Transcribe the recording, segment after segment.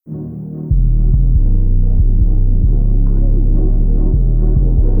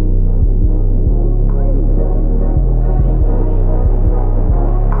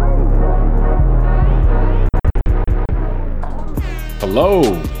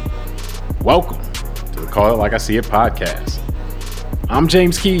Welcome to the Call It Like I See It podcast. I'm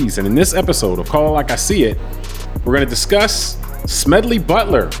James Keys, and in this episode of Call It Like I See It, we're going to discuss Smedley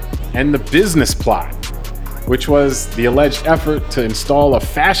Butler and the business plot, which was the alleged effort to install a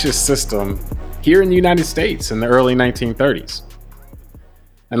fascist system here in the United States in the early 1930s.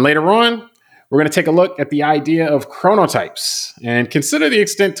 And later on, we're going to take a look at the idea of chronotypes and consider the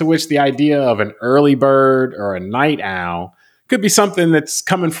extent to which the idea of an early bird or a night owl could be something that's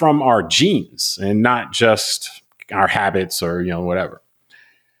coming from our genes and not just our habits or, whatever.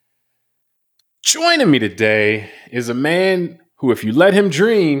 Joining me today is a man who, if you let him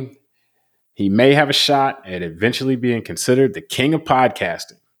dream, he may have a shot at eventually being considered the king of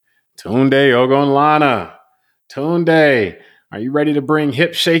podcasting. Tunde Ogunlana. Tunde, are you ready to bring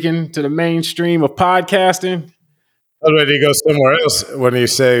hip shaking to the mainstream of podcasting? I was ready to go somewhere else when you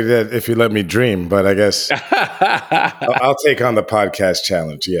say that if you let me dream, but I guess I'll take on the podcast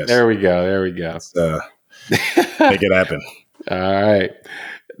challenge. Yes. There we go. Make it happen. All right.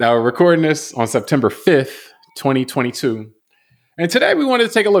 Now we're recording this on September 5th, 2022. And today we wanted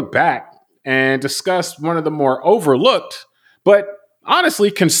to take a look back and discuss one of the more overlooked, but honestly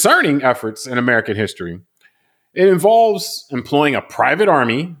concerning efforts in American history. It involves employing a private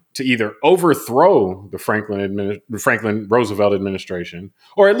army to either overthrow the Franklin Roosevelt administration,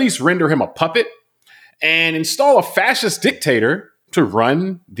 or at least render him a puppet, and install a fascist dictator to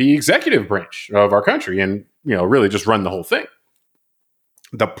run the executive branch of our country and, really just run the whole thing.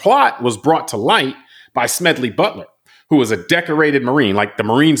 The plot was brought to light by Smedley Butler, who was a decorated Marine, like the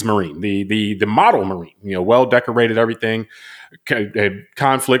Marines Marine, the model Marine, well decorated, everything. Had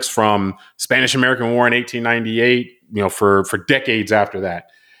conflicts from Spanish-American War in 1898, for decades after that.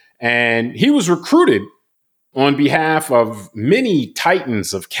 And he was recruited on behalf of many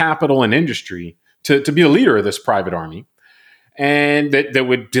titans of capital and industry to be the leader of this private army, and that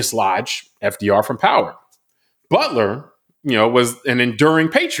would dislodge FDR from power. Butler, was an enduring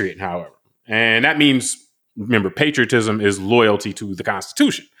patriot, however. And that means, remember, patriotism is loyalty to the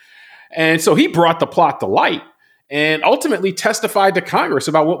Constitution. And so he brought the plot to light and ultimately testified to Congress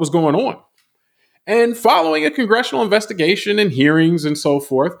about what was going on. And following a congressional investigation and hearings and so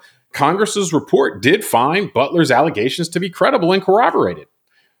forth, Congress's report did find Butler's allegations to be credible and corroborated.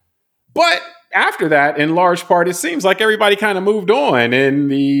 But after that, in large part, it seems like everybody kind of moved on, and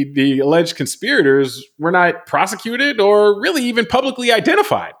the alleged conspirators were not prosecuted or really even publicly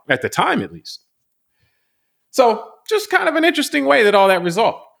identified, at the time at least. So just kind of an interesting way that all that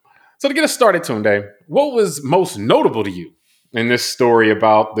resolved. So to get us started, Tunde, what was most notable to you in this story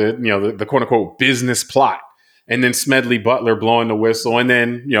about the quote unquote business plot, and then Smedley Butler blowing the whistle, and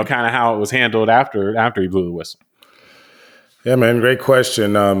then, kind of how it was handled after he blew the whistle? Yeah, man, great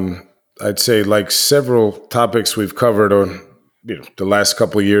question. I'd say, like several topics we've covered on the last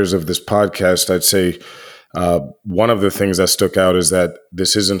couple of years of this podcast, I'd say one of the things that stuck out is that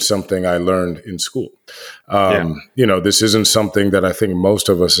this isn't something I learned in school. This isn't something that I think most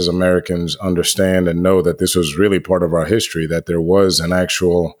of us as Americans understand and know, that this was really part of our history, that there was an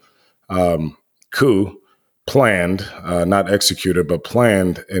actual coup planned, not executed, but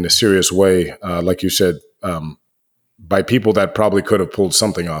planned in a serious way, like you said, by people that probably could have pulled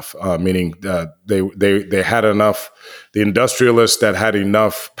something off, meaning they had enough, the industrialists that had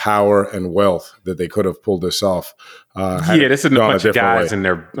enough power and wealth that they could have pulled this off. This isn't a bunch of guys in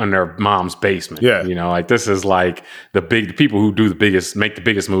their mom's basement. Yeah. This is like the people who make the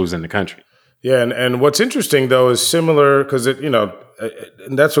biggest moves in the country. Yeah, and what's interesting though is similar, because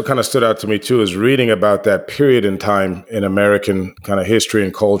and that's what kind of stood out to me too, is reading about that period in time in American kind of history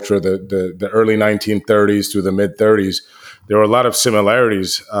and culture, the early 1930s through the mid 30s. There were a lot of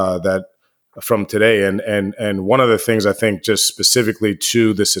similarities that from today, and one of the things I think just specifically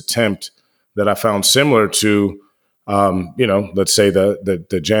to this attempt that I found similar to, let's say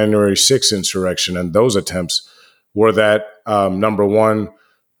the January 6th insurrection and those attempts were that number one,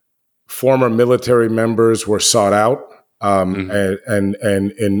 former military members were sought out. And in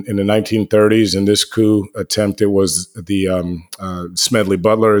the 1930s, in this coup attempt, it was the Smedley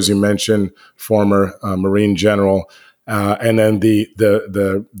Butler, as you mentioned, former Marine general, and then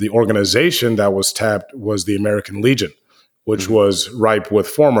the organization that was tapped was the American Legion, which was ripe with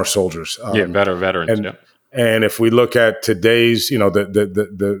former soldiers. Veterans. And if we look at today's,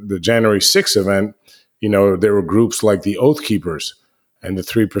 the January 6th event, there were groups like the Oath Keepers and the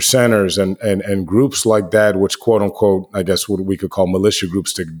 3 Percenters and groups like that, which quote unquote, I guess what we could call militia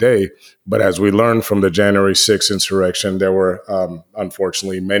groups today. But as we learned from the January 6th insurrection, there were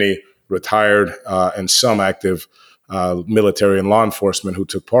unfortunately many retired and some active military and law enforcement who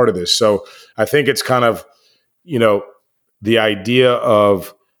took part of this. So I think it's kind of, the idea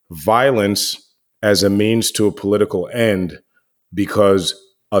of violence as a means to a political end, because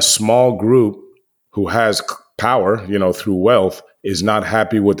a small group who has power, through wealth, is not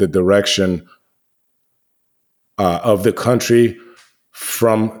happy with the direction of the country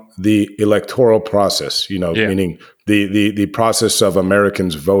from the electoral process, Yeah. meaning the process of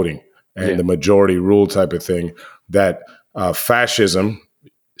Americans voting and Yeah. the majority rule type of thing, that fascism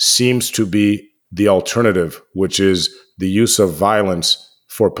seems to be the alternative, which is the use of violence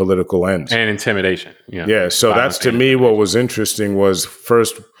for political ends. And intimidation. Yeah. Yeah, so that's, Violence to and me, what intimidation. was interesting was,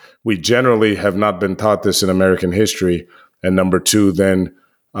 first, we generally have not been taught this in American history, and number two, then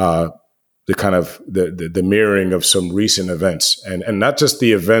the kind of the mirroring of some recent events, and not just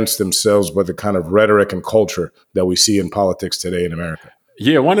the events themselves, but the kind of rhetoric and culture that we see in politics today in America.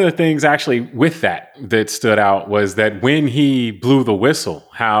 Yeah, one of the things actually with that stood out was that when he blew the whistle,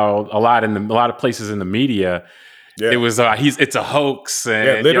 how a lot of places in the media, Yeah, it was it's a hoax,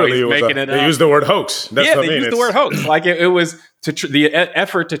 yeah, and literally, he's it was making it they up. used the word hoax. That's Yeah, what I they mean. used the word hoax. Like it was the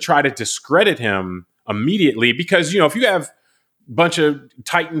effort to try to discredit him immediately, because if you have a bunch of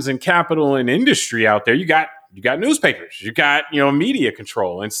titans in capital and industry out there, you got newspapers, you got media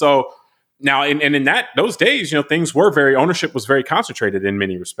control, and so now and in those days, things were ownership was very concentrated in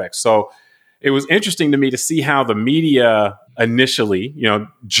many respects. So it was interesting to me to see how the media initially,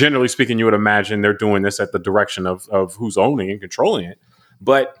 generally speaking, you would imagine they're doing this at the direction of who's owning and controlling it,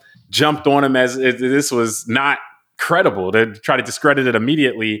 but jumped on him as if this was not credible, to try to discredit it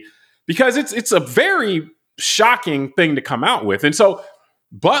immediately, because it's a very shocking thing to come out with. And so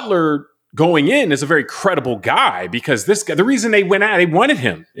Butler going in is a very credible guy, because this guy, the reason they wanted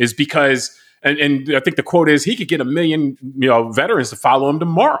him is because, and I think the quote is, he could get 1 million, veterans to follow him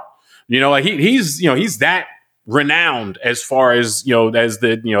tomorrow. Like he's that renowned as far as, as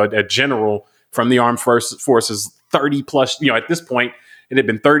a general from the armed forces, 30 plus, at this point, it had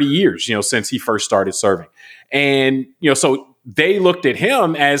been 30 years, since he first started serving. And, so they looked at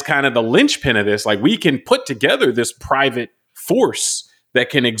him as kind of the linchpin of this. Like, we can put together this private force that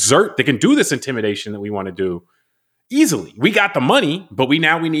can do this intimidation that we want to do easily. We got the money, but we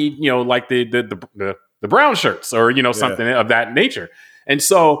need, like the brown shirts, or, something of that nature. And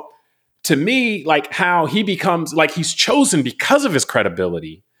so to me, like, how he becomes, like, he's chosen because of his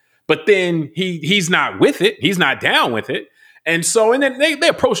credibility, but then he's not with it. He's not down with it. And so, and then they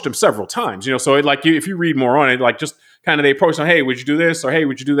approached him several times, so if you read more on it, like, just kind of, they approached him, hey, would you do this? Or, hey,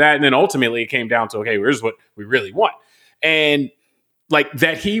 would you do that? And then ultimately it came down to, okay, here's what we really want. And like,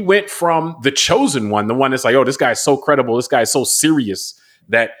 that he went from the chosen one, the one that's like, oh, this guy's so credible, this guy's so serious,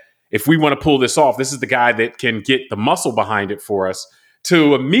 that if we want to pull this off, this is the guy that can get the muscle behind it for us,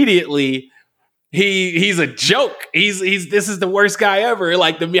 to immediately, he's a joke. He's this is the worst guy ever.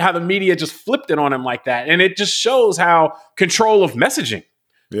 Like, how the media just flipped it on him like that. And it just shows how control of messaging,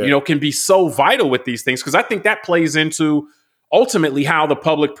 can be so vital with these things. Because I think that plays into ultimately how the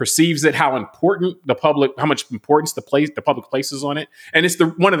public perceives it, how important how much importance the public places on it. And it's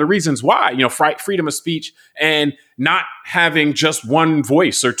one of the reasons why, freedom of speech and not having just one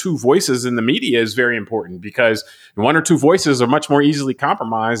voice or two voices in the media is very important, because one or two voices are much more easily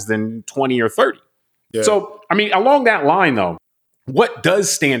compromised than 20 or 30. Yeah. So, I mean, along that line, though, what does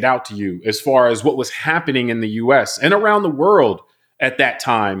stand out to you as far as what was happening in the US and around the world at that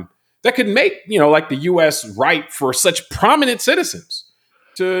time that could make, like, the US ripe for such prominent citizens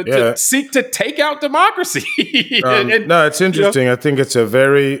to seek to take out democracy? No, it's interesting. I think it's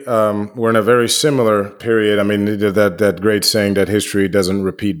we're in a very similar period. I mean, that great saying that history doesn't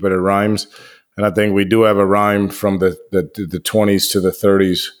repeat, but it rhymes. And I think we do have a rhyme from the 20s to the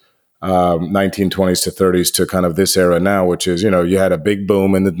 30s, 1920s to 30s to kind of this era now, which is, you had a big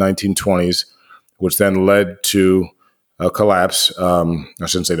boom in the 1920s, which then led to a collapse. I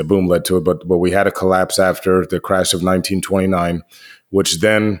shouldn't say the boom led to it, but we had a collapse after the crash of 1929, which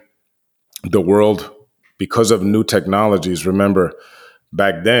then the world, because of new technologies, remember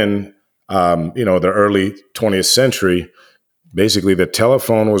back then, the early 20th century, basically the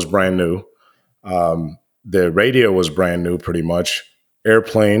telephone was brand new. The radio was brand new, pretty much.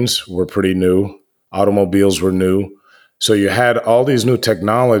 Airplanes were pretty new. Automobiles were new. So you had all these new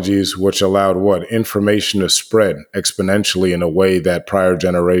technologies, which allowed information to spread exponentially in a way that prior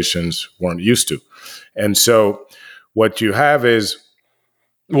generations weren't used to. And so what you have is,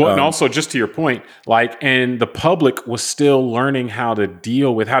 well, and also, just to your point, like, and the public was still learning how to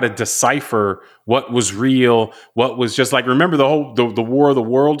decipher what was real, what was just, like, remember the War of the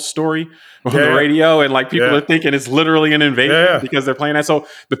Worlds story on the radio, and like people are thinking it's literally an invasion because they're playing that. So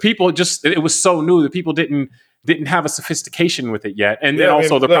the people it was so new that people didn't didn't have a sophistication with it yet. And then Yeah, I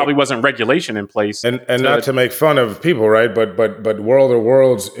also mean, there look, probably wasn't regulation in place. and not to make fun of people, right? But World of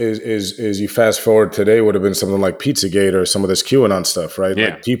Worlds is you fast forward today would have been something like Pizzagate or some of this QAnon stuff, right? Yeah.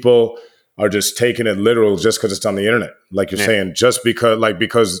 Like people are just taking it literal just because it's on the internet. Like you're Yeah. saying, just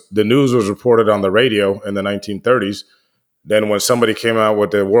because the news was reported on the radio in the 1930s. Then when somebody came out with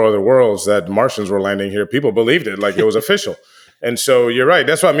the World of Worlds that Martians were landing here, people believed it like it was official. And so you're right.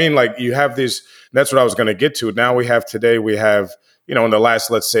 That's what I mean. Like you have these, that's what I was going to get to. Now we have in the last,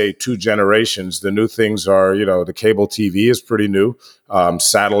 let's say 2 generations, the new things are, the cable TV is pretty new,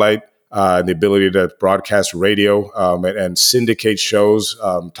 satellite, the ability to broadcast radio and syndicate shows,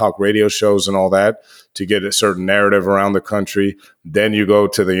 talk radio shows and all that to get a certain narrative around the country. Then you go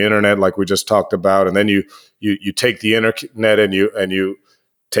to the internet, like we just talked about, and then you take the internet and you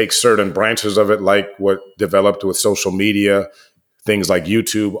take certain branches of it, like what developed with social media, things like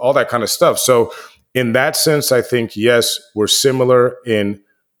YouTube, all that kind of stuff. So in that sense, I think, yes, we're similar in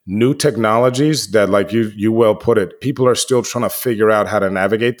new technologies that, like you well put it, people are still trying to figure out how to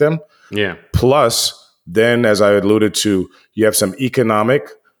navigate them. Yeah. Plus, then, as I alluded to, you have some economic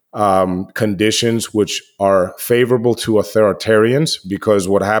conditions which are favorable to authoritarians, because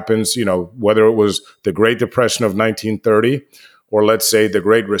what happens, whether it was the Great Depression of 1930 or let's say the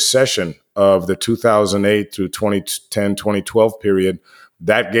Great Recession of the 2008 through 2010, 2012 period,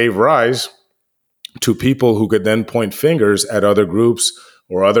 that gave rise to people who could then point fingers at other groups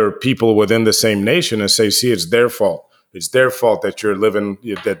or other people within the same nation and say, see, it's their fault. It's their fault that you're living,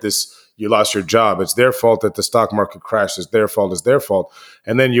 you lost your job. It's their fault that the stock market crashed. It's their fault. It's their fault.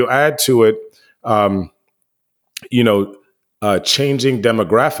 And then you add to it, changing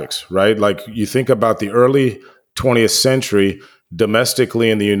demographics, right? Like you think about the early 20th century, domestically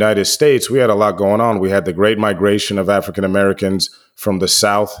in the United States, we had a lot going on. We had the great migration of African Americans from the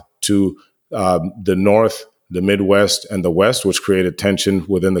South to the North, the Midwest, and the West, which created tension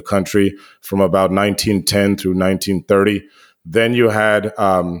within the country from about 1910 through 1930. Then you had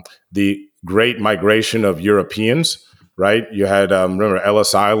the great migration of Europeans, right? You had, remember,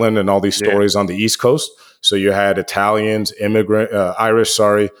 Ellis Island and all these stories on the East Coast. So you had Italians, Irish,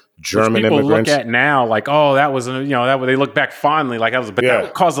 German Which people immigrants. look at now like, oh, that was, they look back fondly like that was, but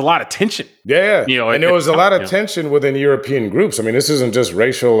that caused a lot of tension. Yeah. And there was a lot of tension within European groups. I mean, this isn't just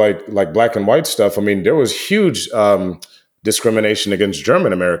racial, like black and white stuff. I mean, there was huge discrimination against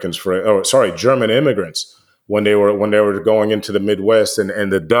German German immigrants when they were going into the Midwest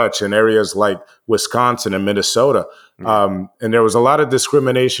and the Dutch and areas like Wisconsin and Minnesota. And there was a lot of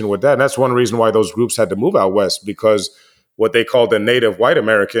discrimination with that. And that's one reason why those groups had to move out west, because what they called the native white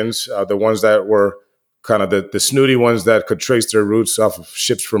Americans, the ones that were kind of the snooty ones that could trace their roots off of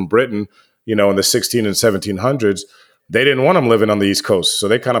ships from Britain, in the 16 and 1700s, they didn't want them living on the East Coast. So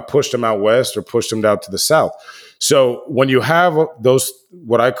they kind of pushed them out west or pushed them down to the South. So when you have those,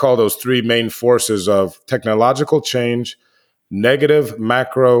 what I call those 3 main forces of technological change, negative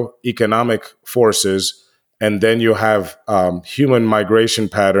macroeconomic forces, and then you have human migration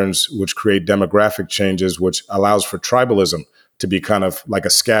patterns, which create demographic changes, which allows for tribalism to be kind of like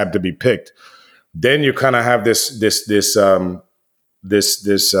a scab to be picked. Then you kind of have this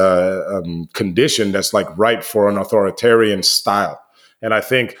condition that's like ripe for an authoritarian style. And I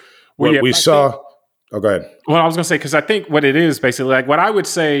think we saw. Oh, go ahead. Well, I was going to say, because I think what it is basically, like what I would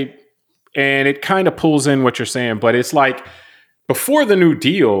say, and it kind of pulls in what you're saying, but it's like before the New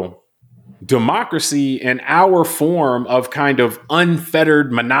Deal, democracy and our form of kind of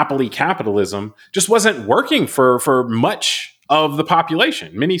unfettered monopoly capitalism just wasn't working for much of the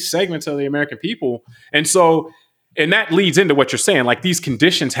population, many segments of the American people. And that leads into what you're saying, like these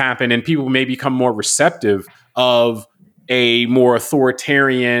conditions happen and people may become more receptive of a more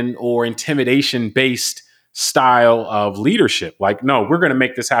authoritarian or intimidation based style of leadership. Like, no, we're going to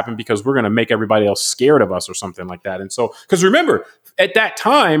make this happen because we're going to make everybody else scared of us or something like that. And so, because remember, at that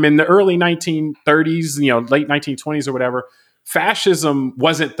time in the early 1930s, late 1920s or whatever, fascism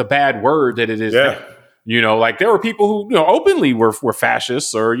wasn't the bad word that it is now. Like there were people who, openly were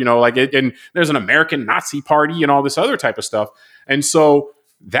fascists or, and there's an American Nazi party and all this other type of stuff. And so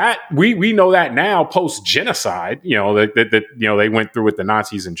that we know that now post genocide, that they went through with the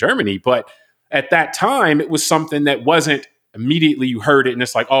Nazis in Germany. But at that time, it was something that wasn't immediately you heard it and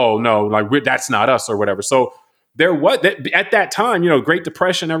it's like, oh no, like that's not us or whatever. So there was at that time, Great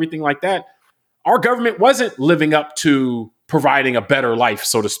Depression, everything like that. Our government wasn't living up to providing a better life,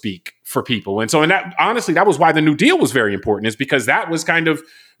 so to speak, for people. And so, that honestly, that was why the New Deal was very important, is because that was kind of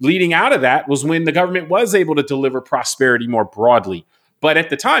leading out of that was when the government was able to deliver prosperity more broadly. But at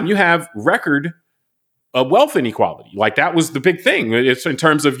the time, you have record wealth inequality. Like that was the big thing. It's in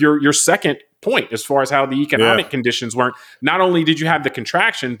terms of your second point as far as how the Yeah. economic conditions weren't. Not only did you have the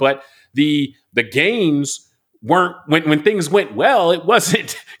contraction, but the gains weren't when things went well, it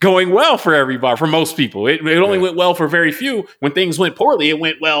wasn't going well for everybody, for most people. It only Yeah. went well for very few. When things went poorly, it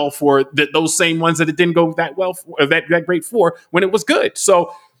went well for those same ones that it didn't go that well for, that great for when it was good.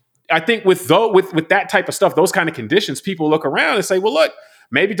 So I think with that type of stuff, those kind of conditions, people look around and say, well, look,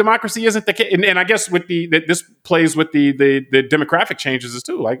 maybe democracy isn't the case. And I guess with this plays with the demographic changes as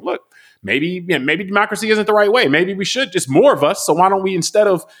too. Like, look, maybe democracy isn't the right way. Maybe we should just more of us. So why don't we, instead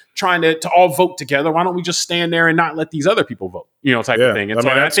of trying to all vote together, why don't we just stand there and not let these other people vote? Type of Yeah. thing. And I so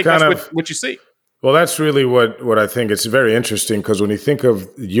mean, I that's think kind that's of what you see. Well, that's really what I think. It's very interesting because when you think of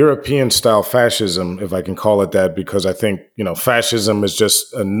European style fascism, if I can call it that, because I think fascism is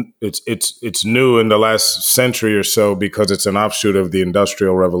just it's new in the last century or so because it's an offshoot of the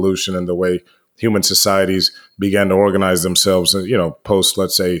Industrial Revolution and the way human societies began to organize themselves. Post,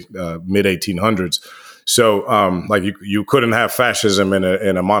 let's say, mid 1800s. So, like you couldn't have fascism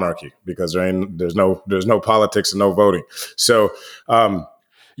in a monarchy because there's no politics and no voting. So.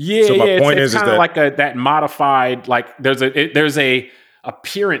 Yeah, So my point it's is kind of that like that modified, like there's a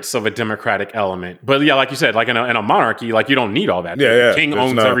appearance of a democratic element, but yeah, like you said, like in a monarchy, like you don't need all that. The yeah, king there's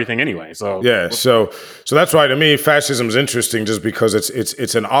owns no everything anyway. So yeah, so that's why to me fascism is interesting just because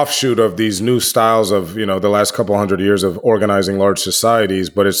it's an offshoot of these new styles of the last couple hundred years of organizing large societies,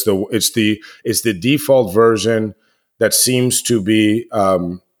 but it's the default version that seems to be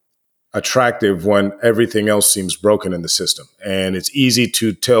attractive when everything else seems broken in the system. And it's easy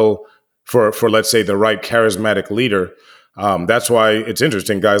to tell for let's say the right charismatic leader. That's why it's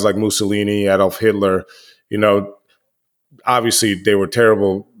interesting. Guys like Mussolini, Adolf Hitler, obviously they were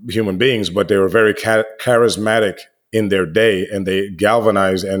terrible human beings, but they were very charismatic in their day, and they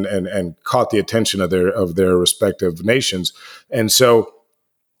galvanized and caught the attention of their respective nations. And so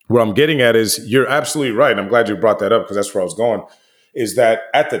what I'm getting at is you're absolutely right. I'm glad you brought that up because that's where I was going. Is that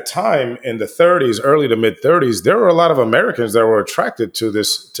at the time in the 30s, early to mid 30s, there were a lot of Americans that were attracted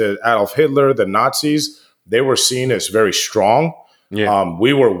to Adolf Hitler, the Nazis. They were seen as very strong. yeah,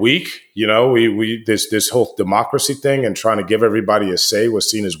 We were weak. We this whole democracy thing and trying to give everybody a say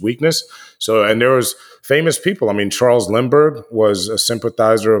was seen as weakness. So, and there was famous people. I mean, Charles Lindbergh was a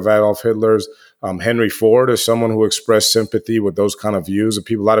sympathizer of Adolf Hitler's. Henry Ford is someone who expressed sympathy with those kind of views.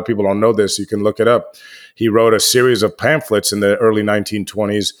 A lot of people don't know this. You can look it up. He wrote a series of pamphlets in the early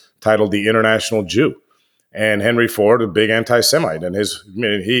 1920s titled "The International Jew." And Henry Ford, a big anti-Semite, and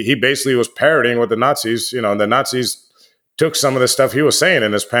he basically was parroting what the Nazis. And the Nazis took some of the stuff he was saying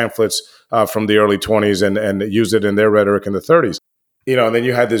in his pamphlets from the early 20s and used it in their rhetoric in the 30s. And then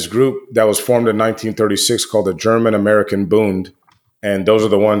you had this group that was formed in 1936 called the German American Bund. And those are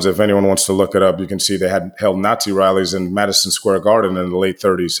the ones, if anyone wants to look it up, you can see they had held Nazi rallies in Madison Square Garden in the late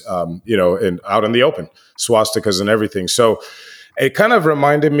 30s, out in the open, swastikas and everything. So it kind of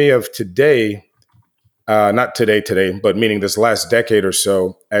reminded me of today, not today, but meaning this last decade or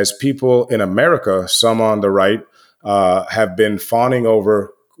so, as people in America, some on the right, have been fawning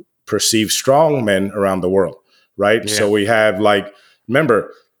over perceived strong men around the world, right? yeah. So we have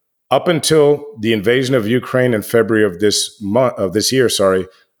remember, up until the invasion of Ukraine in February of this year,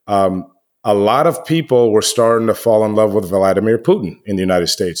 a lot of people were starting to fall in love with Vladimir Putin in the United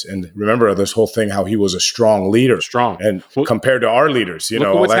States. And remember this whole thing, how he was a strong leader Strong. and Well, compared to our leaders, look at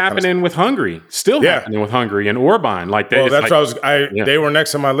all what's that kind of stuff. happening with Hungary. Still Yeah. happening with Hungary and Orban. Like that. Well, It's that's like, what yeah, they were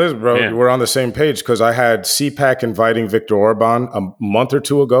next on my list, bro. yeah, We're on the same page because I had CPAC inviting Viktor Orban a month or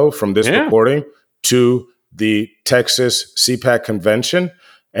two ago from this yeah. recording to the Texas CPAC convention.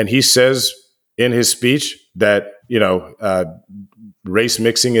 And he says in his speech that, race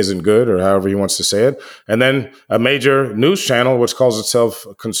mixing isn't good, or however he wants to say it. And then a major news channel, which calls itself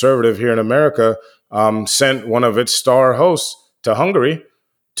conservative here in America, sent one of its star hosts to Hungary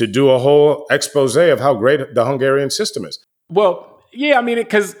to do a whole expose of how great the Hungarian system is. Well, yeah, I mean,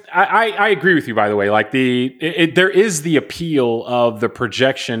 because I agree with you, by the way. Like there is the appeal of the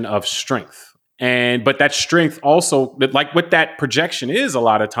projection of strength. But that strength also, like what that projection is a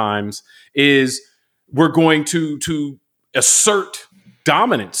lot of times, is we're going to assert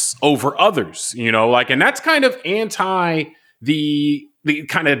dominance over others, and that's kind of anti the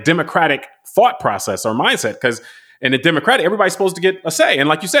kind of democratic thought process or mindset. Because in a democratic, everybody's supposed to get a say. And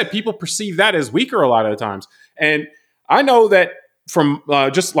like you said, people perceive that as weaker a lot of the times. And I know that from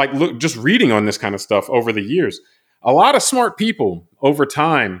just reading on this kind of stuff over the years, a lot of smart people over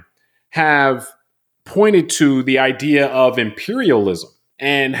time have pointed to the idea of imperialism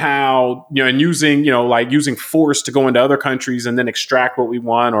and how, and using force to go into other countries and then extract what we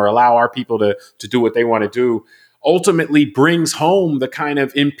want or allow our people to do what they want to do. ultimately brings home the kind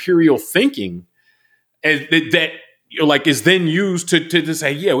of imperial thinking that like is then used to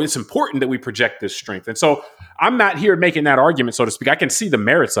say, yeah, it's important that we project this strength. And so I'm not here making that argument, so to speak. I can see the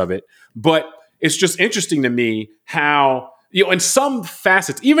merits of it, but it's just interesting to me how, in some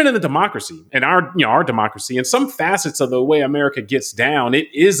facets, even in the democracy and our democracy, in some facets of the way America gets down, it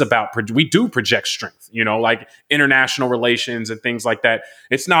is about, we do project strength, like international relations and things like that.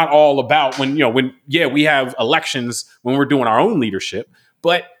 It's not all about we have elections when we're doing our own leadership,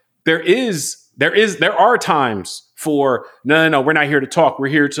 but there are times for no, we're not here to talk. We're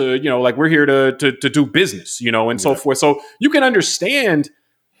here to, we're here to do business, and so forth. So you can understand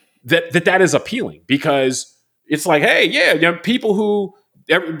that is appealing because it's like, hey, yeah, people who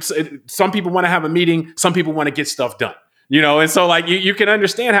some people want to have a meeting, some people want to get stuff done, and so like you can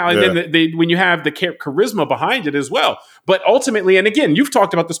understand how, and then when you have the charisma behind it as well. But ultimately, and again, you've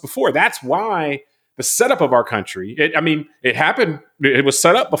talked about this before. That's why the setup of our country, it happened. It was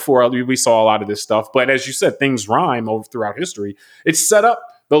set up before we saw a lot of this stuff. But as you said, things rhyme throughout history. It's set up.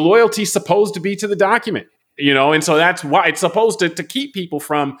 The loyalty is supposed to be to the document, and so that's why it's supposed to keep people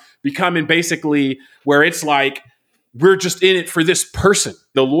from becoming basically where it's like, we're just in it for this person.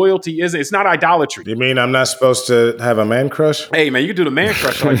 The loyalty it's not idolatry. You mean I'm not supposed to have a man crush? Hey, man, you can do the man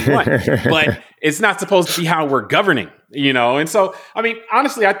crush all you want, but it's not supposed to be how we're governing, And so,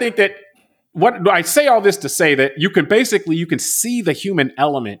 honestly, I think that what I say all this to say that you can see the human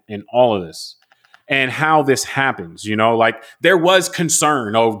element in all of this and how this happens. Like there was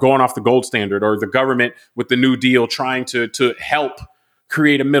concern of going off the gold standard or the government with the New Deal trying to help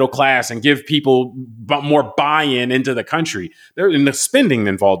create a middle class and give people more buy-in into the country. There's the spending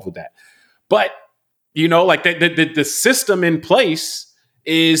involved with that. But, like the system in place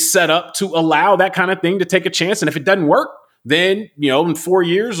is set up to allow that kind of thing to take a chance. And if it doesn't work, then, in 4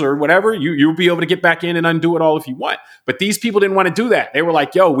 years or whatever, you'll be able to get back in and undo it all if you want. But these people didn't want to do that. They were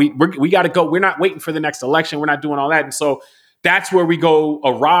like, yo, we got to go. We're not waiting for the next election. We're not doing all that. And so that's where we go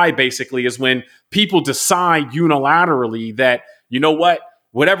awry, basically, is when people decide unilaterally that,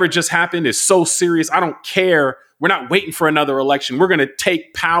 whatever just happened is so serious. I don't care. We're not waiting for another election. We're going to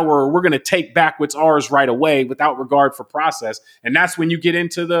take power. We're going to take back what's ours right away without regard for process. And that's when you get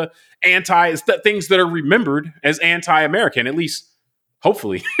into the things that are remembered as anti-American, at least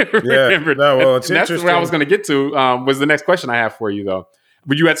hopefully remembered. No, well, it's that's interesting. where I was going to get to was the next question I have for you, though.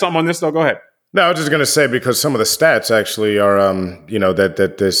 Would you add something on this, though? Go ahead. No, I was just going to say, because some of the stats actually are,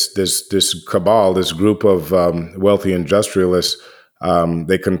 that this cabal, this group of wealthy industrialists,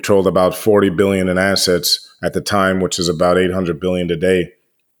 they controlled about 40 billion in assets at the time, which is about 800 billion today.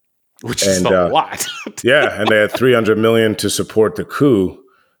 Which is a lot. Yeah, and they had 300 million to support the coup,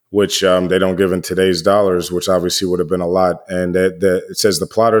 which they don't give in today's dollars, which obviously would have been a lot. And it says the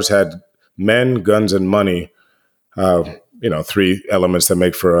plotters had men, guns, and money, three elements that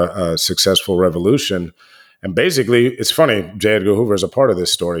make for a successful revolution. And basically, it's funny, J. Edgar Hoover is a part of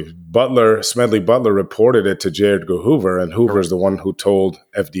this story. Smedley Butler reported it to J. Edgar Hoover, and Hoover is the one who told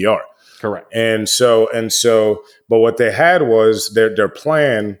FDR. Correct. And so, but what they had was their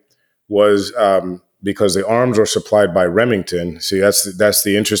plan was because the arms were supplied by Remington. See, that's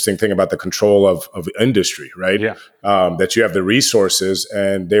the interesting thing about the control of industry, right? Yeah. That you have the resources,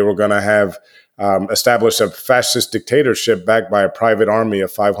 and they were going to have established a fascist dictatorship backed by a private army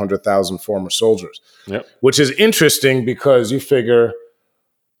of 500,000 former soldiers. Yep. Which is interesting because you figure,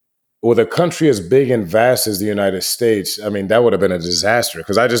 with a country as big and vast as the United States, that would have been a disaster,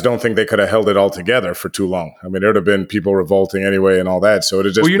 because I just don't think they could have held it all together for too long. There would have been people revolting anyway and all that. So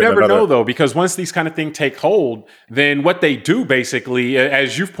it just you never know, though, because once these kind of things take hold, then what they do basically,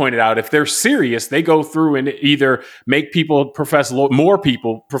 as you've pointed out, if they're serious, they go through and either make people more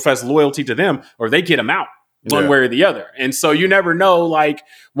people profess loyalty to them, or they get them out one way or the other. And so you never know, like,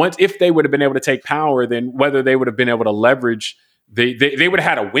 if they would have been able to take power, then whether they would have been able to leverage. They would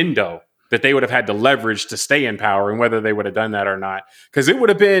have had a window that they would have had to leverage to stay in power, and whether they would have done that or not, because it would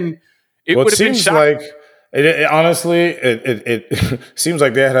have been. It seems like it seems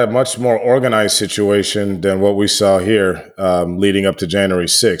like they had a much more organized situation than what we saw here leading up to January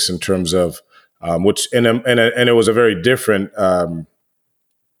 6th in terms of which and it was a very different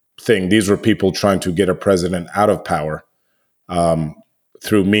thing. These were people trying to get a president out of power.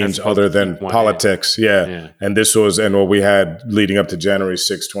 Through means other than politics. Yeah. And what we had leading up to January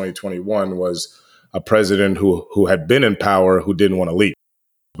 6, 2021 was a president who had been in power who didn't want to leave.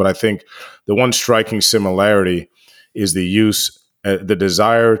 But I think the one striking similarity is the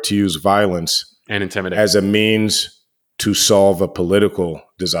desire to use violence and intimidation as a means to solve a political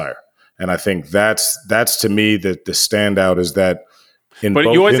desire. And I think that's to me the standout is that in But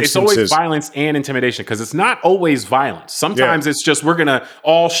both it's always instances. violence and intimidation, because it's not always violence. Sometimes Yeah. it's just we're gonna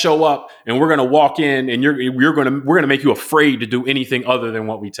all show up and we're gonna walk in and we're gonna make you afraid to do anything other than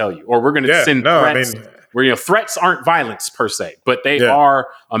what we tell you, or we're gonna Yeah. send No, I threats. mean, Where threats aren't violence per se, but they yeah. are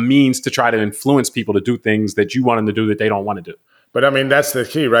a means to try to influence people to do things that you want them to do that they don't want to do. But I mean, that's the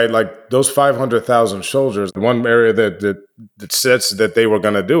key, right? Like those 500,000 soldiers, one area that says that they were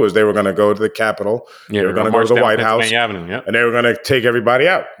going to do is they were going to go to the Capitol, Yeah, they were they're going gonna to go to march the down White House, Pennsylvania Avenue. Yep. and they were going to take everybody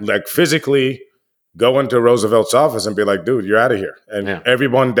out, like physically go into Roosevelt's office and be like, "Dude, you're out of here." And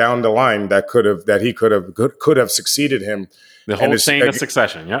everyone down the line that he could have succeeded him. The whole chain of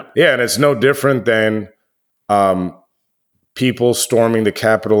succession. Yep. Yeah, and it's no different than people storming the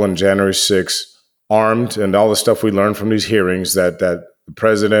Capitol on January 6th, armed, and all the stuff we learned from these hearings that the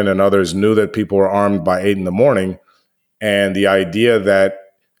president and others knew that people were armed by 8 a.m. And the idea that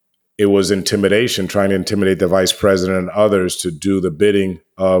it was intimidation, trying to intimidate the vice president and others to do the bidding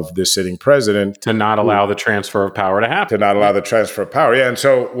of the sitting president. To not allow the transfer of power to happen. To not allow the transfer of power. Yeah. And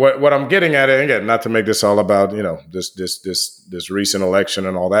so what I'm getting at, and again, not to make this all about, this recent election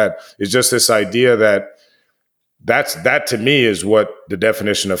and all that, is just this idea that to me is what the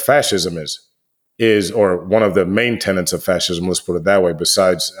definition of fascism is, or one of the main tenets of fascism, let's put it that way,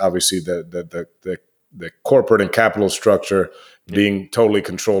 besides obviously the corporate and capital structure being totally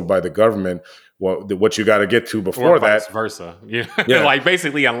controlled by the government. Well, what you got to get to before vice that, versa. Yeah. Like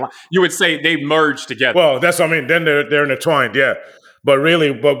basically, you would say they merged together. Well, that's what I mean. Then they're intertwined, yeah. But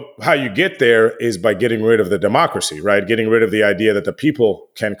how you get there is by getting rid of the democracy, right? Getting rid of the idea that the people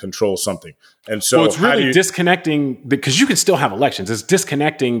can control something. And so it's really disconnecting, because you can still have elections. It's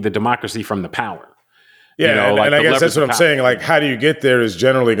disconnecting the democracy from the power. Yeah, and I guess that's what I'm saying. Like, how do you get there is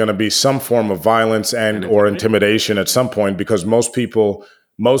generally going to be some form of violence or intimidation at some point, because most people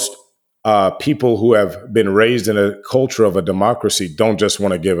who have been raised in a culture of a democracy don't just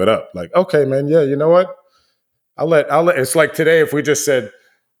want to give it up. Like, okay, man, yeah, you know what? I'll let. It's like today, if we just said,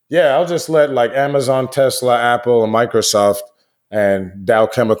 yeah, I'll just let like Amazon, Tesla, Apple, and Microsoft and Dow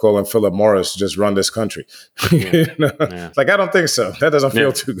Chemical and Philip Morris just run this country. Like, I don't think so. That doesn't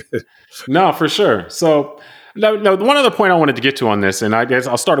feel too good. No, for sure. So, no, one other point I wanted to get to on this, and I guess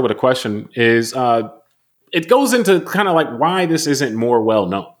I'll start with a question, is it goes into kind of like why this isn't more well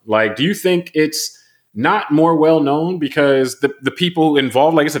known. Like, do you think it's not more well known because the people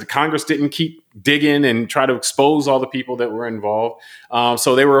involved, like I said, Congress didn't keep digging and try to expose all the people that were involved,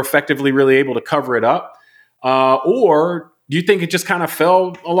 so they were effectively really able to cover it up, or do you think it just kind of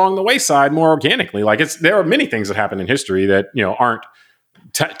fell along the wayside more organically? Like, there are many things that happen in history that aren't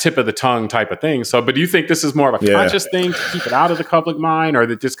tip of the tongue type of thing. So, but do you think this is more of a conscious thing to keep it out of the public mind, or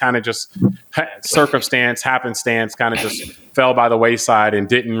that just kind of just happenstance kind of just fell by the wayside and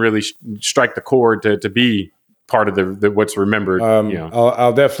didn't really strike the chord to be part of the what's remembered?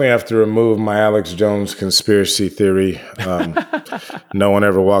 I'll definitely have to remove my Alex Jones conspiracy theory. No one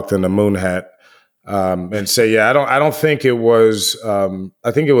ever walked in the moon hat. And say, I don't think it was,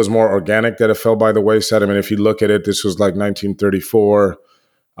 I think it was more organic that it fell by the wayside. I mean, if you look at it, this was like 1934.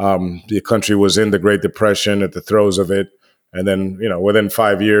 The country was in the Great Depression, at the throes of it. And then, within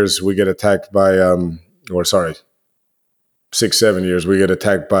 5 years, we get attacked by, 6-7 years, we get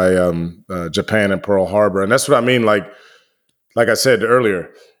attacked by Japan and Pearl Harbor. And that's what I mean. Like I said earlier,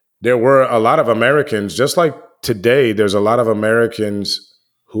 there were a lot of Americans, just like today, there's a lot of Americans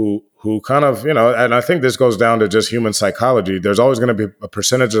who kind of, and I think this goes down to just human psychology. There's always going to be a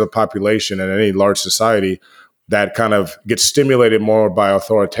percentage of the population in any large society that kind of gets stimulated more by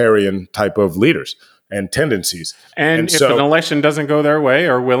authoritarian type of leaders and tendencies. And if an election doesn't go their way,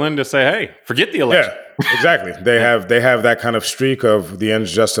 are willing to say, hey, forget the election. Yeah, exactly. They have that kind of streak of the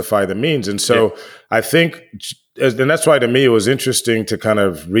ends justify the means. And so I think, and that's why to me it was interesting to kind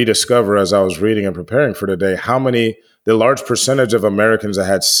of rediscover as I was reading and preparing for today, the large percentage of Americans that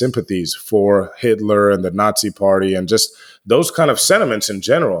had sympathies for Hitler and the Nazi Party and just those kind of sentiments in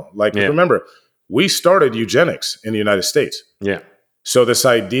general. Like, remember, we started eugenics in the United States. Yeah. So this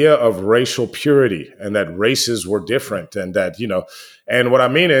idea of racial purity and that races were different and that, and what I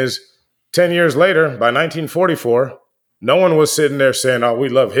mean is 10 years later, by 1944, no one was sitting there saying, oh, we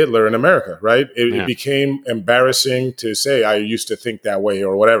love Hitler in America, right? It became embarrassing to say, I used to think that way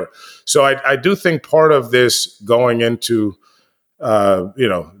or whatever. So I do think part of this going into,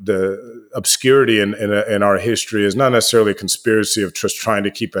 the obscurity in our history is not necessarily a conspiracy of just trying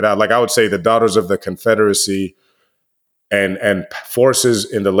to keep it out. Like I would say the Daughters of the Confederacy and forces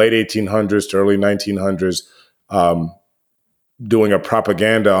in the late 1800s to early 1900s doing a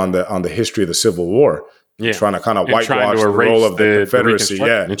propaganda on the history of the Civil War Yeah. trying to kind of And trying to whitewash the role erase of the Confederacy.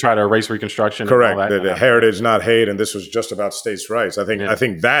 Yeah, and try to erase Reconstruction and all correct. that. The heritage, not hate, and this was just about states' rights. I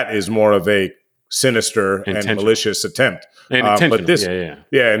think that is more of a sinister and Intentional. malicious attempt. And But intentional. this,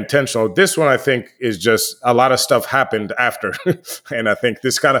 Yeah. intentional. This one, I think, is just a lot of stuff happened after, and I think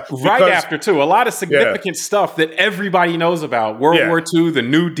this kind of Right after, too. A lot of significant stuff that everybody knows about. World War II, the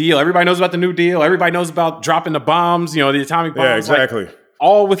New Deal. Everybody knows about the New Deal. Everybody knows about dropping the bombs, the atomic bombs. Yeah, exactly.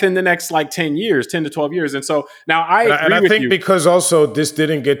 All within the next 10 years, 10 to 12 years. And so now I agree with you. I think because also this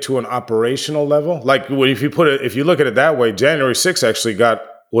didn't get to an operational level. Like if you look at it that way, January 6th actually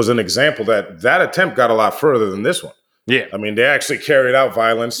was an example that attempt got a lot further than this one. Yeah. I mean, they actually carried out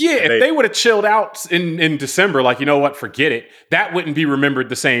violence. Yeah, if they would have chilled out in December, you know what, forget it, that wouldn't be remembered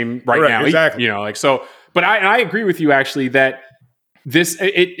the same right now. Exactly. But I agree with you actually that this,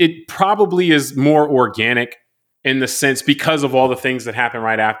 it probably is more organic in the sense because of all the things that happen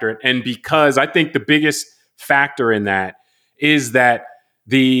right after it. And because I think the biggest factor in that is that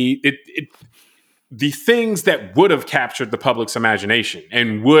the things that would have captured the public's imagination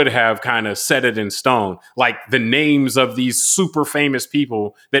and would have kind of set it in stone, like the names of these super famous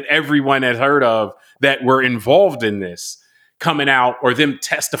people that everyone had heard of that were involved in this coming out, or them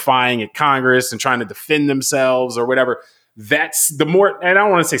testifying at Congress and trying to defend themselves or whatever. That's the more, and I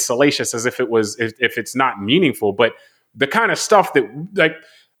don't want to say salacious as if if it's not meaningful, but the kind of stuff that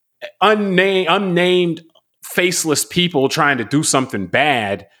unnamed faceless people trying to do something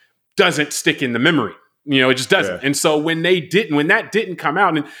bad doesn't stick in the memory. It just doesn't. Yeah. And so when that didn't come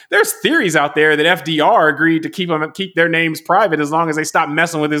out, and there's theories out there that FDR agreed to keep their names private as long as they stop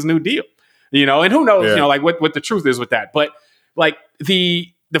messing with his New Deal, and who knows, what the truth is with that. But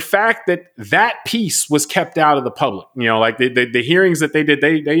the fact that piece was kept out of the public, the hearings that they did,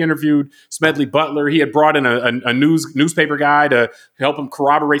 they interviewed Smedley Butler. He had brought in a newspaper guy to help him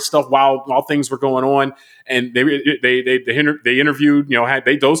corroborate stuff while things were going on. And they interviewed,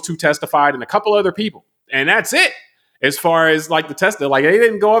 those two testified and a couple other people. And that's it. As far as the test, they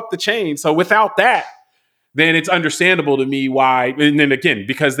didn't go up the chain. So without that, then it's understandable to me why, and then again,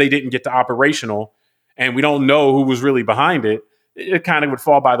 because they didn't get to operational and we don't know who was really behind it, it kind of would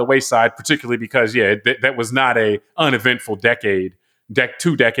fall by the wayside, particularly because, that was not a uneventful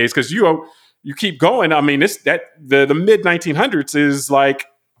 2 decades. Because you keep going. I mean, the mid 1900s is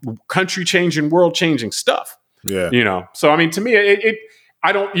country changing, world changing stuff. Yeah, So I mean, to me,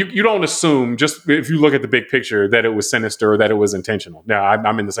 you don't assume just if you look at the big picture that it was sinister or that it was intentional. No,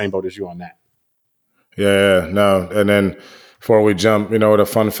 I'm in the same boat as you on that. Yeah, no. And then before we jump, what a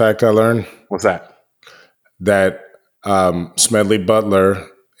fun fact I learned? What's that? That Smedley Butler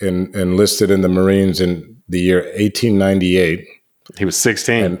enlisted in the Marines in the year 1898. He was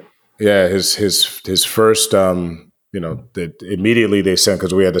 16. And his first, immediately they sent,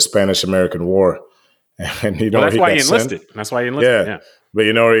 because we had the Spanish-American War. And that's why he enlisted. That's why he enlisted. Yeah. But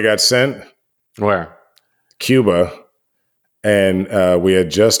you know where he got sent? Where? Cuba. And we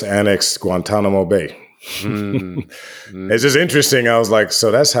had just annexed Guantanamo Bay. It's just interesting. I was like, so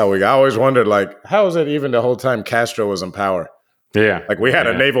that's how I always wondered, how is it even the whole time Castro was in power? Yeah. We had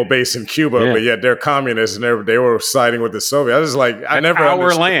a naval base in Cuba, but yet they're communists and they were siding with the Soviets. I was I never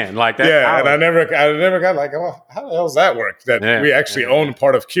understood. Land like that. Yeah. And I never got well, how the hell does that work? That we actually own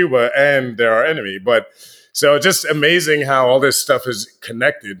part of Cuba and they're our enemy. But so just amazing how all this stuff is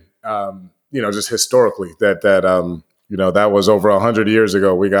connected, just historically that was over 100 years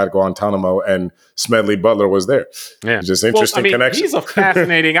ago. We got Guantanamo, and Smedley Butler was there. Yeah, just interesting connection. He's a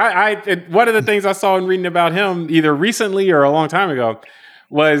fascinating. One of the things I saw in reading about him, either recently or a long time ago,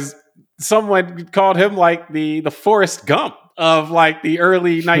 was someone called him the Forrest Gump of the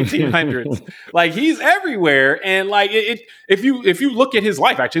early 1900s. He's everywhere, and if you look at his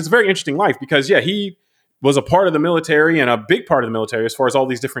life, actually, it's a very interesting life because he was a part of the military and a big part of the military as far as all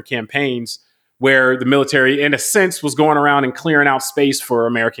these different campaigns, where the military, in a sense, was going around and clearing out space for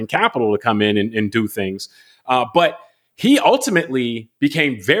American capital to come in and do things. But he ultimately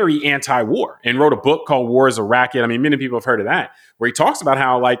became very anti-war and wrote a book called War is a Racket. I mean, many people have heard of that, where he talks about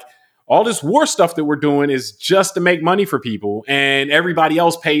how all this war stuff that we're doing is just to make money for people, and everybody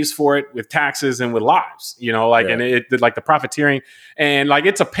else pays for it with taxes and with lives, and it the profiteering, and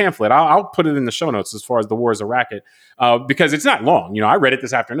it's a pamphlet. I'll put it in the show notes as far as the War is a Racket, because it's not long. I read it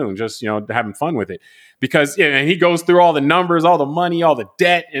this afternoon, just, having fun with it, because, and he goes through all the numbers, all the money, all the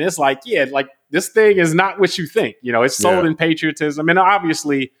debt. And it's this thing is not what you think, it's sold in patriotism. And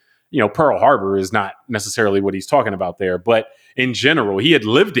obviously, Pearl Harbor is not necessarily what he's talking about there, but in general, he had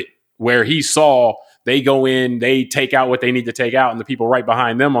lived it, where he saw they go in, they take out what they need to take out, and the people right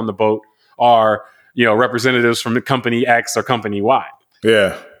behind them on the boat are, representatives from the company X or company Y.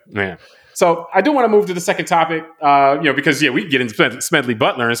 Yeah. Man. So I do want to move to the second topic, because we could get into Smedley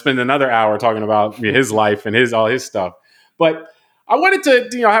Butler and spend another hour talking about his life and all his stuff. But I wanted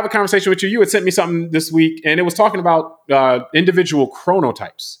to have a conversation with you. You had sent me something this week, and it was talking about individual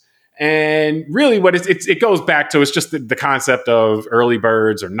chronotypes. And really what it goes back to is just the concept of early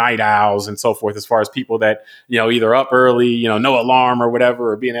birds or night owls and so forth, as far as people that, either up early, no alarm or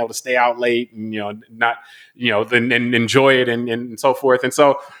whatever, or being able to stay out late and, not, then enjoy it and so forth. And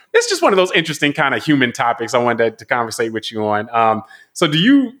so it's just one of those interesting kind of human topics I wanted to conversate with you on. So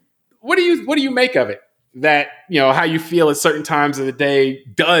what do you make of it? That, how you feel at certain times of the day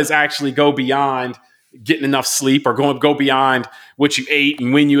does actually go beyond getting enough sleep, or go beyond what you ate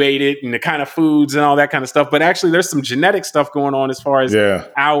and when you ate it and the kind of foods and all that kind of stuff. But actually there's some genetic stuff going on as far as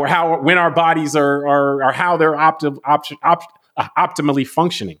when our bodies are how they're optimally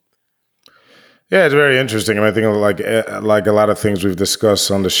functioning. Yeah, it's very interesting. And I think like a lot of things we've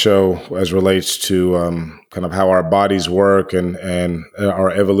discussed on the show as relates to kind of how our bodies work and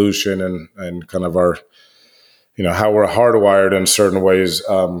our evolution and kind of our, how we're hardwired in certain ways.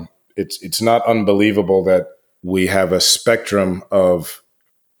 It's not unbelievable that we have a spectrum of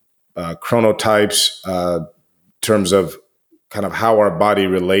chronotypes, in terms of kind of how our body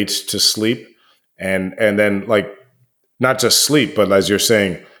relates to sleep, and then like not just sleep, but as you're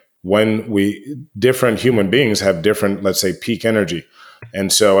saying, different human beings have different, let's say, peak energy,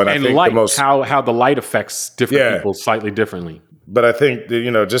 and I think light, how the light affects different people slightly differently. But I think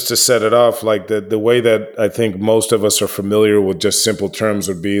that, just to set it off, like the way that I think most of us are familiar with just simple terms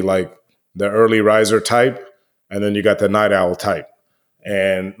would be like the early riser type, and then you got the night owl type.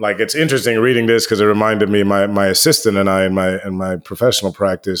 And like, it's interesting reading this because it reminded me, my assistant and I in my professional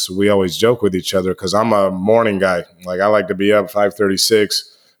practice, we always joke with each other because I'm a morning guy. Like, I like to be up 5:36,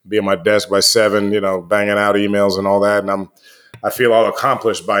 be at my desk by 7, banging out emails and all that. And I feel all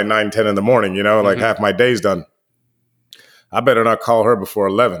accomplished by 9-10 in the morning, like half my day's done. I better not call her before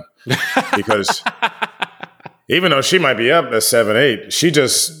 11 because even though she might be up at 7-8, she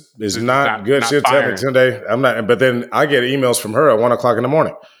just is not good. She'll tell me today I'm not. But then I get emails from her at 1 o'clock in the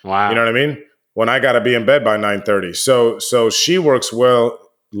morning. Wow. You know what I mean? When I got to be in bed by 9:30. So she works well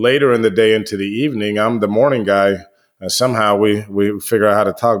later in the day into the evening. I'm the morning guy. Somehow we figure out how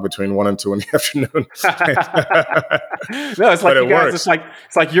to talk between 1 and 2 in the afternoon. No, it's like you guys.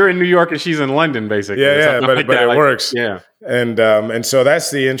 It's like you're in New York and she's in London, basically. Yeah, but it works. Yeah, and so that's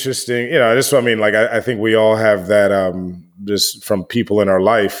the interesting. This. I mean, like I think we all have that. Just from people in our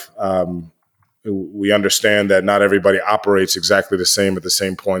life, we understand that not everybody operates exactly the same at the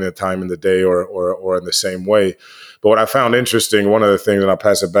same point in time in the day or in the same way. But what I found interesting, one of the things, and I'll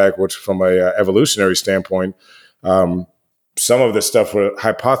pass it back, which from a evolutionary standpoint. Some of the stuff we're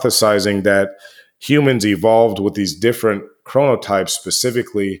hypothesizing that humans evolved with these different chronotypes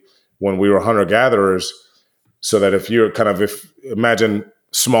specifically when we were hunter-gatherers, so that if imagine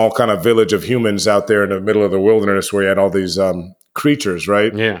small kind of village of humans out there in the middle of the wilderness where you had all these creatures,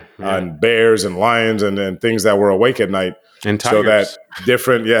 right? Yeah. And bears and lions and things that were awake at night. And tigers. So that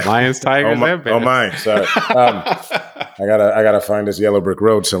different, lions, tigers, and bears. Oh my, sorry. I gotta find this yellow brick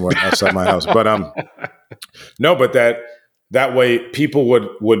road somewhere outside my house. But no, but that way people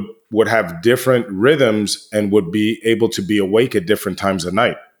would have different rhythms and would be able to be awake at different times of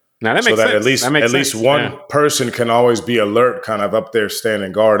night. Now that makes sense. At least one person can always be alert, kind of up there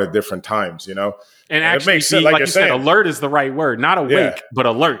standing guard at different times, And actually, like you said, alert is the right word. Not awake, but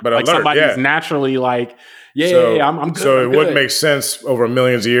alert. But like somebody's naturally like, I'm good. So it would make sense over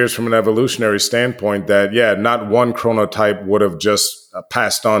millions of years from an evolutionary standpoint that, not one chronotype would have just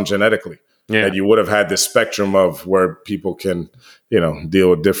passed on genetically. Yeah. That you would have had this spectrum of where people can,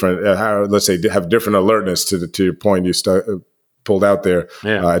 deal with different, let's say, have different alertness to your point you pulled out there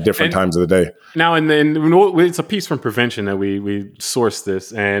at different times of the day. Now, and then it's a piece from Prevention that we sourced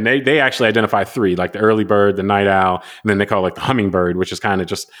this, and they actually identify 3, like the early bird, the night owl, and then they call it like the hummingbird, which is kind of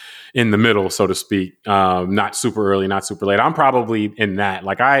just in the middle, so to speak, not super early, not super late. I'm probably in that.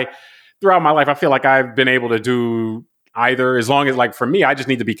 Like throughout my life, I feel like I've been able to do either, as long as, like, for me, I just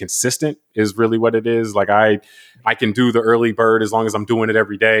need to be consistent is really what it is. Like I can do the early bird as long as I'm doing it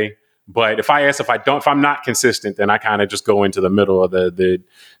every day. But if I'm not consistent, then I kind of just go into the middle of the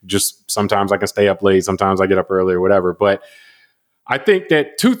just sometimes I can stay up late, sometimes I get up early or whatever. But I think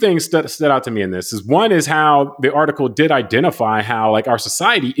that 2 things stood out to me in this. One is how the article did identify how, like, our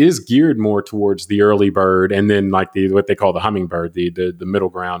society is geared more towards the early bird, and then like what they call the hummingbird, the middle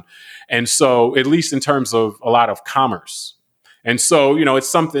ground. And so, at least in terms of a lot of commerce. And so, it's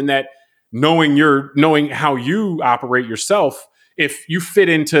something that knowing how you operate yourself, if you fit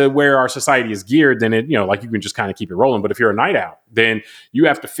into where our society is geared, then it, like you can just kind of keep it rolling. But if you're a night owl, then you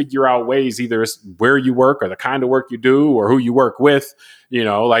have to figure out ways, either it's where you work or the kind of work you do or who you work with.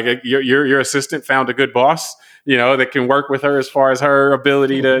 Like your assistant found a good boss, that can work with her as far as her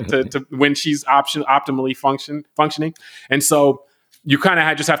ability to when she's optimally functioning. And so you kind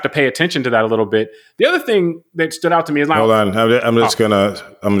of just have to pay attention to that a little bit. The other thing that stood out to me is hold on.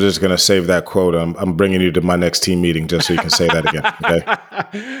 I'm just gonna save that quote. I'm bringing you to my next team meeting just so you can say that again.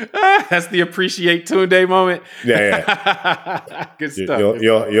 Okay. That's the appreciate Tunde moment. Yeah. Good stuff.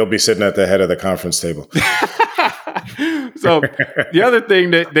 You'll be sitting at the head of the conference table. So the other thing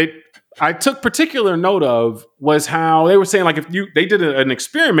that I took particular note of was how they were saying, like, they did an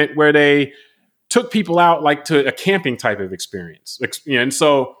experiment where they took people out like to a camping type of experience. And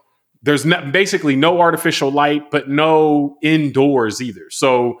so there's basically no artificial light, but no indoors either.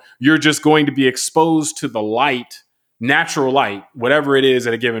 So you're just going to be exposed to the light, natural light, whatever it is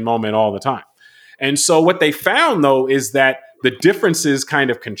at a given moment all the time. And so what they found, though, is that the differences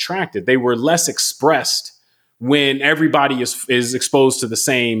kind of contracted. They were less expressed when everybody is exposed to the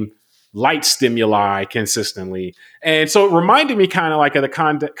same light stimuli consistently. And so it reminded me kind of like of the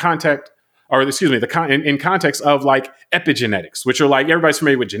in context of like epigenetics, which are like, everybody's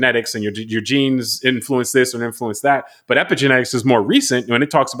familiar with genetics and your genes influence this or influence that. But epigenetics is more recent when it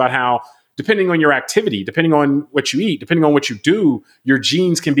talks about how, depending on your activity, depending on what you eat, depending on what you do, your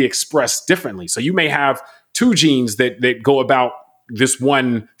genes can be expressed differently. So you may have two genes that go about this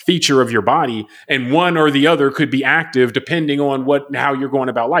one feature of your body, and one or the other could be active depending on how you're going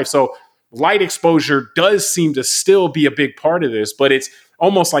about life. So light exposure does seem to still be a big part of this, but it's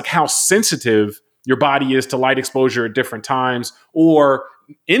almost like how sensitive your body is to light exposure at different times, or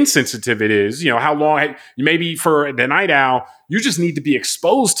insensitive it is. How long, maybe for the night owl, you just need to be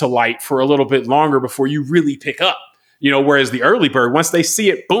exposed to light for a little bit longer before you really pick up. Whereas the early bird, once they see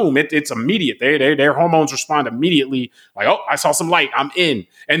it, boom, it's immediate. Their hormones respond immediately. Like, oh, I saw some light, I'm in.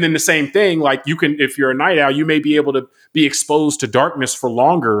 And then the same thing, like if you're a night owl, you may be able to be exposed to darkness for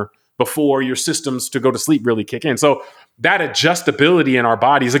longer before your systems to go to sleep really kick in. So that adjustability in our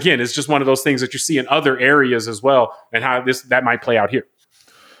bodies, again, is just one of those things that you see in other areas as well, and how that might play out here.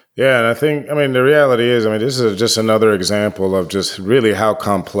 Yeah, and I think, the reality is, this is just another example of just really how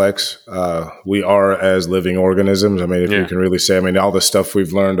complex we are as living organisms. If you can really say, all the stuff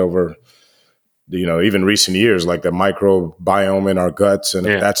we've learned over, even recent years, like the microbiome in our guts, and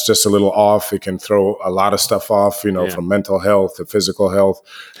if that's just a little off, it can throw a lot of stuff off, from mental health to physical health.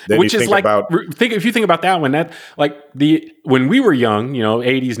 Then Which is like, if you think about that one, when we were young,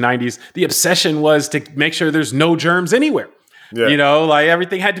 80s, 90s, the obsession was to make sure there's no germs anywhere. Yeah. Like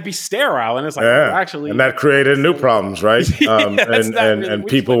everything had to be sterile, and it's like, actually, and that created new problems, right? And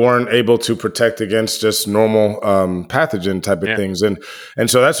people weren't able to protect against just normal pathogen type of things, and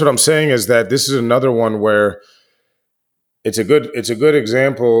so that's what I'm saying, is that this is another one where it's a good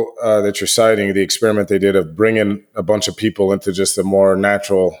example that you're citing, the experiment they did of bringing a bunch of people into just a more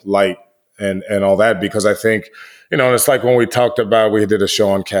natural light and all that, because I think, it's like when we did a show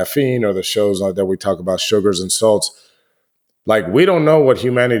on caffeine, or the shows that we talk about sugars and salts. Like, we don't know what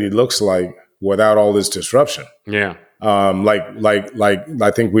humanity looks like without all this disruption. Yeah. Like I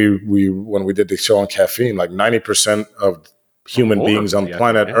think we when we did the show on caffeine, like 90% of human beings on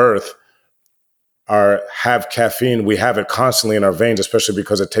planet Earth have caffeine. We have it constantly in our veins, especially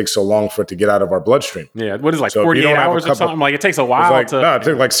because it takes so long for it to get out of our bloodstream. Yeah. What is it, like 48 hours or something? Like, it takes a while. It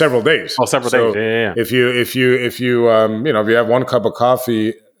took like several days. Oh, several days. Yeah. If you have one cup of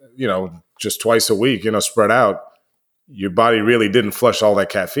coffee, just twice a week, spread out, your body really didn't flush all that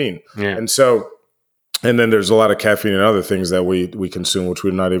caffeine. Yeah. And then there's a lot of caffeine and other things that we consume, which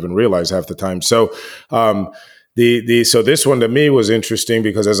we not even realize half the time. So so this one to me was interesting,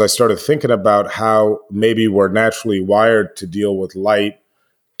 because as I started thinking about how maybe we're naturally wired to deal with light,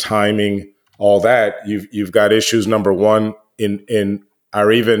 timing, all that, you've got issues, number one, in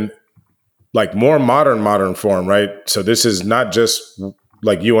our even like more modern form, right? So this is not just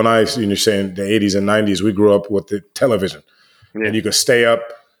like you and I, you're saying the 80s and 90s, we grew up with the television, and you could stay up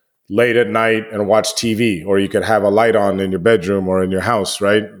late at night and watch TV, or you could have a light on in your bedroom or in your house,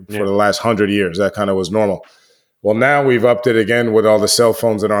 right? For the last 100 years, that kind of was normal. Well, now we've upped it again with all the cell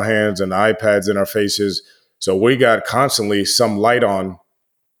phones in our hands and the iPads in our faces. So we got constantly some light on,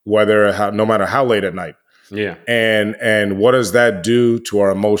 no matter how late at night. Yeah. And what does that do to our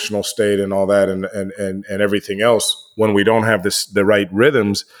emotional state and all that and everything else when we don't have the right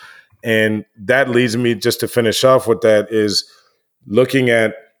rhythms? And that leads me, just to finish off with that, is looking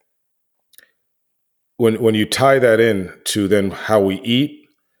at when you tie that in to then how we eat,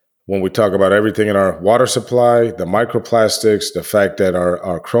 when we talk about everything in our water supply, the microplastics, the fact that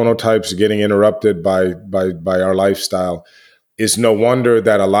our chronotypes are getting interrupted by our lifestyle, it's no wonder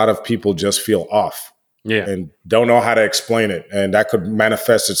that a lot of people just feel off and don't know how to explain it. And that could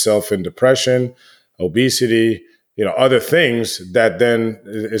manifest itself in depression, obesity, other things that then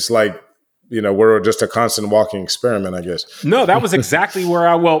it's like, we're just a constant walking experiment, I guess. No, that was exactly where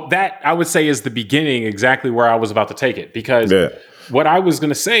that I would say is the beginning, exactly where I was about to take it. Because what I was going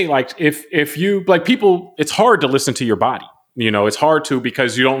to say, like, if you, like, people, it's hard to listen to your body. It's hard to,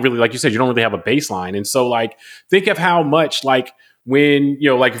 because you don't really, like you said, you don't really have a baseline. And so, like, think of how much, like, when,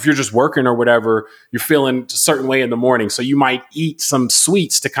 like, if you're just working or whatever, you're feeling a certain way in the morning. So you might eat some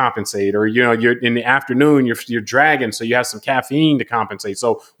sweets to compensate, or, you're in the afternoon, you're dragging. So you have some caffeine to compensate.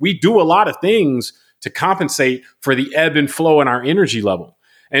 So we do a lot of things to compensate for the ebb and flow in our energy level.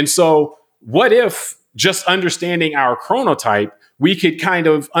 And so what if, just understanding our chronotype, we could kind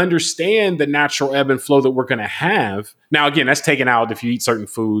of understand the natural ebb and flow that we're going to have. Now, again, that's taken out if you eat certain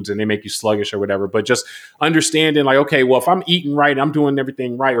foods and they make you sluggish or whatever, but just understanding, like, okay, well, if I'm eating right, I'm doing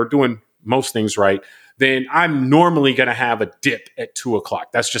everything right, or doing most things right, then I'm normally going to have a dip at 2:00.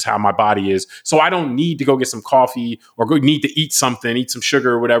 That's just how my body is. So I don't need to go get some coffee or need to eat some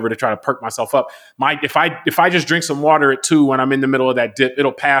sugar or whatever to try to perk myself up. If I just drink some water at 2 when I'm in the middle of that dip,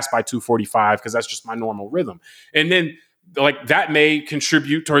 it'll pass by 2:45 because that's just my normal rhythm. And then, like, that may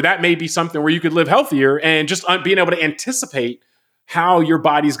contribute, or that may be something where you could live healthier, and just being able to anticipate how your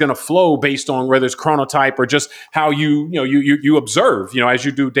body's going to flow based on whether it's chronotype or just how you observe, as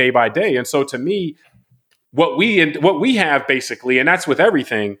you do day by day. And so to me, what we have basically, and that's with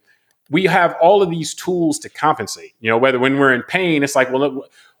everything, we have all of these tools to compensate, whether when we're in pain, it's like, well,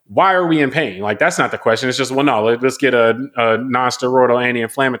 why are we in pain? Like, that's not the question. It's just, well, no, let's get a non-steroidal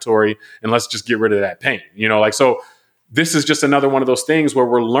anti-inflammatory and let's just get rid of that pain, so this is just another one of those things where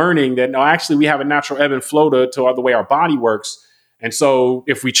we're learning that, no, actually we have a natural ebb and flow to the way our body works. And so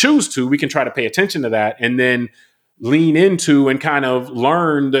if we choose to, we can try to pay attention to that and then lean into and kind of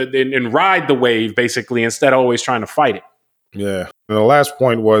learn and ride the wave, basically, instead of always trying to fight it. Yeah. And the last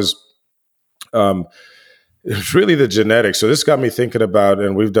point was, it's really the genetics. So this got me thinking about,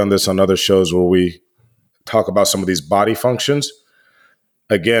 and we've done this on other shows where we talk about some of these body functions.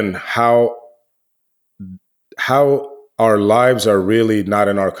 Again, how our lives are really not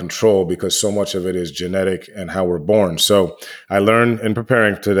in our control because so much of it is genetic and how we're born. So I learned in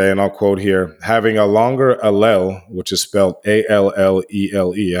preparing today, and I'll quote here, having a longer allele, which is spelled Allele.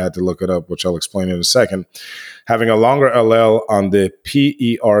 I had to look it up, which I'll explain in a second. Having a longer allele on the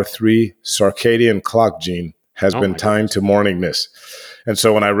PER3 circadian clock gene has been tied to morningness. And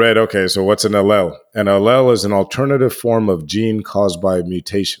so when I read, okay, so what's an allele? An allele is an alternative form of gene caused by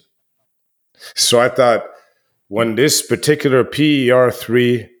mutation. So I thought, when this particular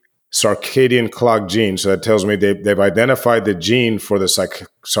PER3 circadian clock gene, so that tells me they've identified the gene for the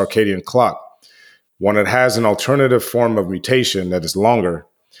circadian clock. When it has an alternative form of mutation that is longer,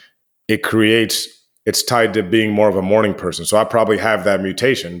 it's tied to being more of a morning person. So I probably have that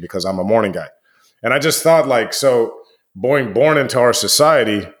mutation because I'm a morning guy. And I just thought, like, so born into our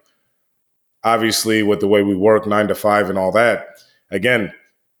society, obviously with the way we work 9 to 5 and all that, again,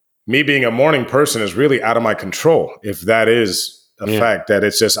 me being a morning person is really out of my control. If that is a fact, that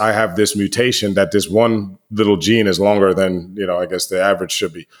it's just, I have this mutation that this one little gene is longer than, I guess the average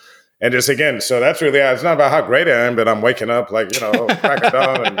should be. And just, again, so that's really, it's not about how great I am, but I'm waking up like, crack of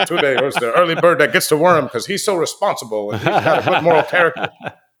dawn, and today it's the early bird that gets the worm because he's so responsible and he's got a good moral character.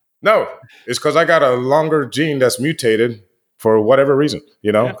 No, it's because I got a longer gene that's mutated for whatever reason,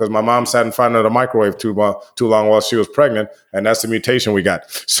 because my mom sat in front of the microwave too long while she was pregnant, and that's the mutation we got.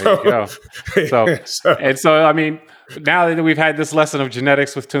 So, there you go. So, I mean, now that we've had this lesson of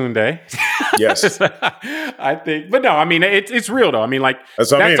genetics with Tunde, yes, I think, but no, I mean, it's real though. I mean, like,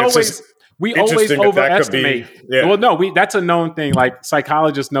 that's always, we always overestimate. Well, no, that's a known thing. Like,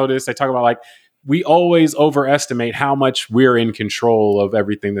 psychologists notice, they talk about, like, we always overestimate how much we're in control of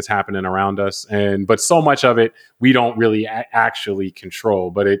everything that's happening around us. But so much of it, we don't really actually control,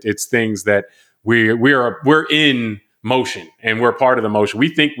 but it's things that we're in motion and we're part of the motion. We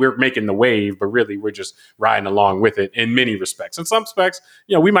think we're making the wave, but really we're just riding along with it in many respects. In some respects,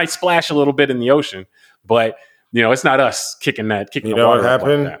 we might splash a little bit in the ocean, but it's not us kicking the water. What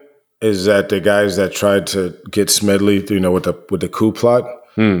happened like is that the guys that tried to get Smedley, with the coup plot,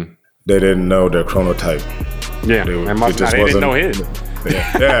 they didn't know their chronotype. Yeah, they didn't know his. Maybe.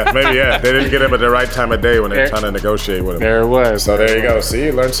 They didn't get him at the right time of day when they're trying to negotiate with him. There it was. So there you go. See,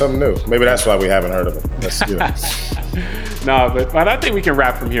 you learned something new. Maybe that's why we haven't heard of him. No, but I think we can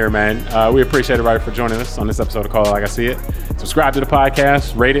wrap from here, man. We appreciate everybody for joining us on this episode of Call It Like I See It. Subscribe to the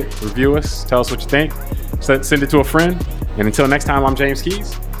podcast, rate it, review us, tell us what you think, send it to a friend. And until next time, I'm James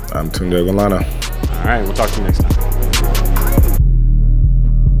Keys. I'm Tunde Galana. All right, we'll talk to you next time.